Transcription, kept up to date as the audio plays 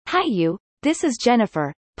Hi this is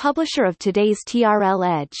Jennifer, publisher of today's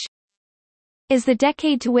TRL Edge. Is the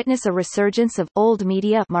decade to witness a resurgence of old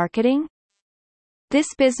media marketing? This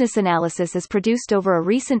business analysis is produced over a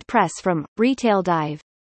recent press from Retail Dive.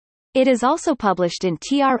 It is also published in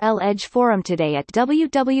TRL Edge forum today at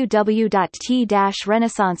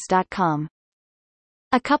www.t-renaissance.com.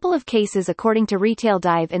 A couple of cases according to Retail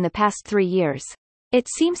Dive in the past 3 years. It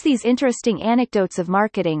seems these interesting anecdotes of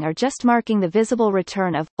marketing are just marking the visible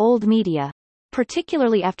return of old media,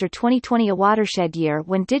 particularly after 2020, a watershed year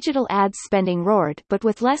when digital ads spending roared but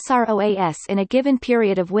with less ROAS in a given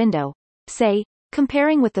period of window, say,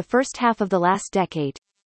 comparing with the first half of the last decade.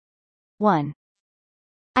 1.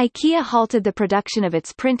 IKEA halted the production of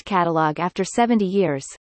its print catalog after 70 years,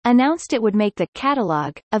 announced it would make the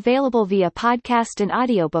catalog available via podcast and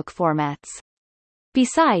audiobook formats.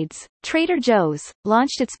 Besides, Trader Joe's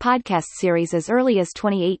launched its podcast series as early as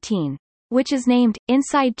 2018, which is named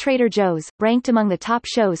Inside Trader Joe's, ranked among the top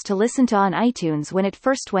shows to listen to on iTunes when it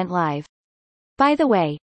first went live. By the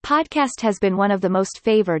way, podcast has been one of the most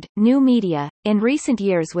favored new media in recent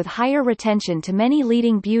years, with higher retention to many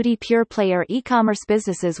leading beauty pure-player e-commerce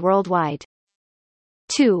businesses worldwide.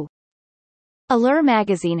 2. Allure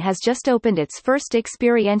magazine has just opened its first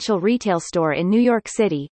experiential retail store in New York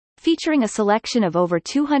City, featuring a selection of over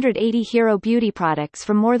 280 hero beauty products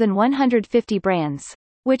from more than 150 brands,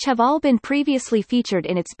 which have all been previously featured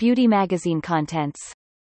in its beauty magazine contents.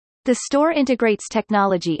 The store integrates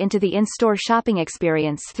technology into the in-store shopping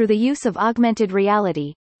experience through the use of augmented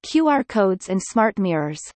reality, QR codes and smart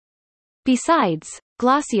mirrors. Besides,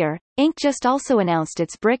 Glossier, Inc. just also announced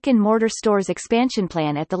its brick-and-mortar stores expansion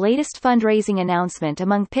plan at the latest fundraising announcement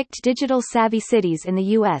among picked digital-savvy cities in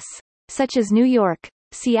the U.S., such as New York,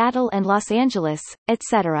 Seattle and Los Angeles,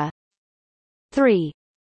 etc. 3.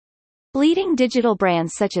 Leading digital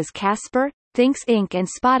brands such as Casper, Thinx Inc. and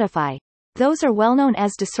Spotify, those are well known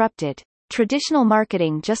as disrupted traditional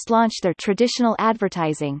marketing, just launched their traditional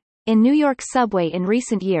advertising in New York subway in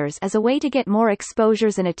recent years as a way to get more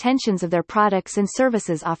exposures and attentions of their products and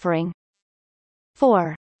services offering.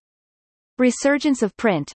 4. Resurgence of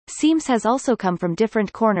print seems has also come from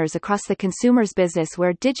different corners across the consumer's business,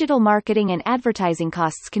 where digital marketing and advertising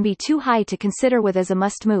costs can be too high to consider with as a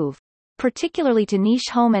must move, particularly to niche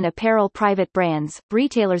home and apparel private brands,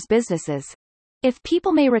 retailers' businesses. If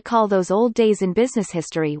people may recall those old days in business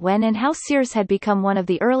history when and how Sears had become one of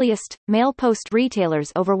the earliest mail post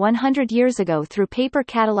retailers over 100 years ago through paper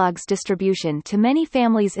catalogs distribution to many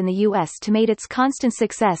families in the U.S. to made its constant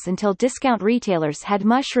success until discount retailers had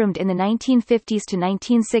mushroomed in the 1950s to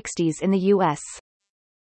 1960s in the U.S.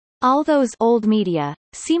 All those old media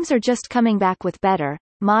seems are just coming back with better,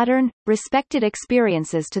 modern, respected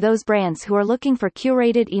experiences to those brands who are looking for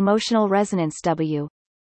curated emotional resonance.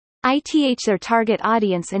 ITH their target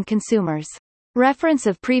audience and consumers. Reference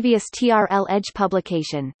of previous TRL Edge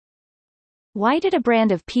publication. Why did a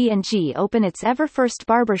brand of P&G open its ever first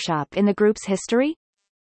barbershop in the group's history?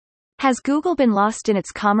 Has Google been lost in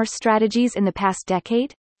its commerce strategies in the past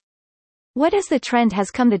decade? What is the trend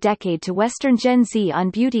has come the decade to Western Gen Z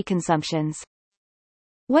on beauty consumptions?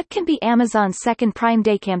 What can be Amazon's second Prime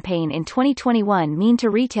Day campaign in 2021 mean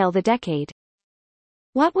to retail the decade?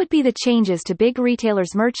 What would be the changes to big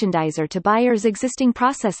retailers' merchandiser to buyers' existing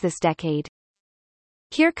process this decade?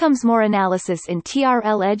 Here comes more analysis in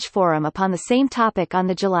TRL Edge forum upon the same topic on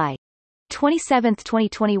the July 27,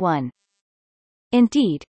 2021.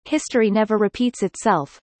 Indeed, history never repeats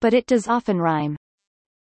itself, but it does often rhyme.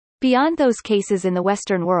 Beyond those cases in the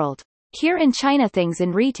Western world, here in China things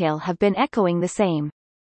in retail have been echoing the same.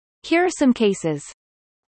 Here are some cases.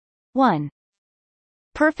 1.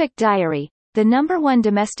 Perfect Diary, the #1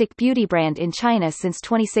 domestic beauty brand in China since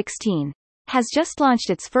 2016, has just launched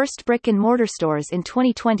its first brick-and-mortar stores in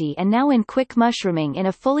 2020 and now in quick mushrooming in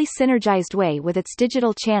a fully synergized way with its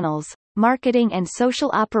digital channels, marketing and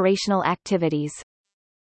social operational activities.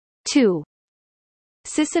 2.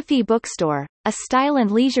 Sisyphe Bookstore, a style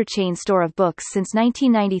and leisure chain store of books since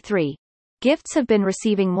 1993. Gifts have been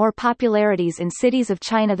receiving more popularities in cities of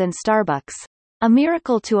China than Starbucks. A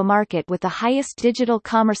miracle to a market with the highest digital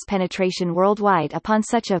commerce penetration worldwide upon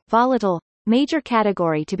such a volatile, major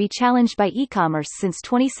category to be challenged by e-commerce since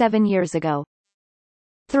 27 years ago.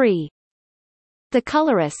 3. The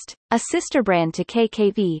Colorist, a sister brand to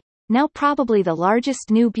KKV, now probably the largest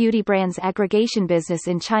new beauty brands aggregation business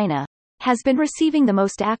in China, has been receiving the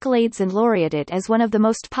most accolades and laureated as one of the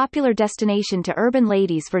most popular destination to urban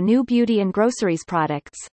ladies for new beauty and groceries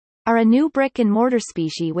products, are a new brick-and-mortar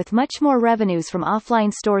species with much more revenues from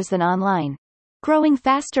offline stores than online, growing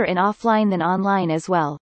faster in offline than online as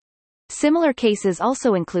well. Similar cases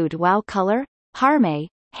also include Wow Color, Harmay,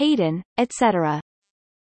 Hayden, etc.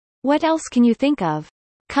 What else can you think of?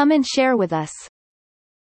 Come and share with us.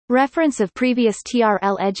 Reference of previous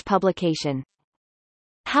TRL Edge publication.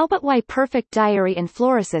 How about why Perfect Diary and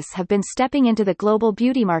Florasis have been stepping into the global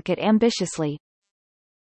beauty market ambitiously?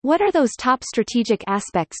 What are those top strategic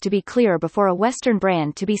aspects to be clear before a Western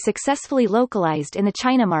brand to be successfully localized in the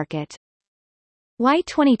China market? Why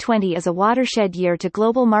 2020 is a watershed year to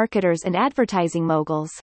global marketers and advertising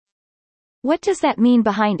moguls? What does that mean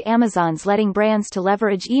behind Amazon's letting brands to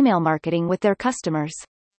leverage email marketing with their customers?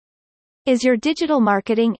 Is your digital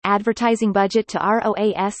marketing, advertising budget to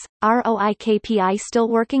ROAS, ROI KPI still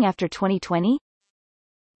working after 2020?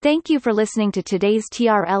 Thank you for listening to today's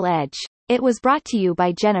TRL Edge. It was brought to you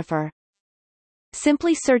by Jennifer.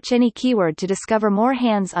 Simply search any keyword to discover more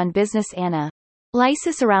hands-on business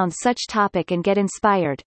analysis around such topic and get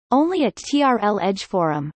inspired. Only at TRL Edge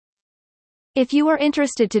Forum. If you are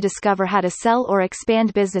interested to discover how to sell or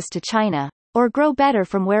expand business to China, or grow better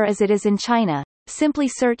from whereas it is in China, simply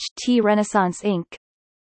search T Renaissance Inc.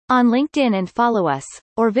 on LinkedIn and follow us,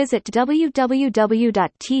 or visit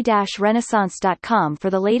www.t-renaissance.com for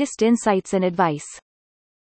the latest insights and advice.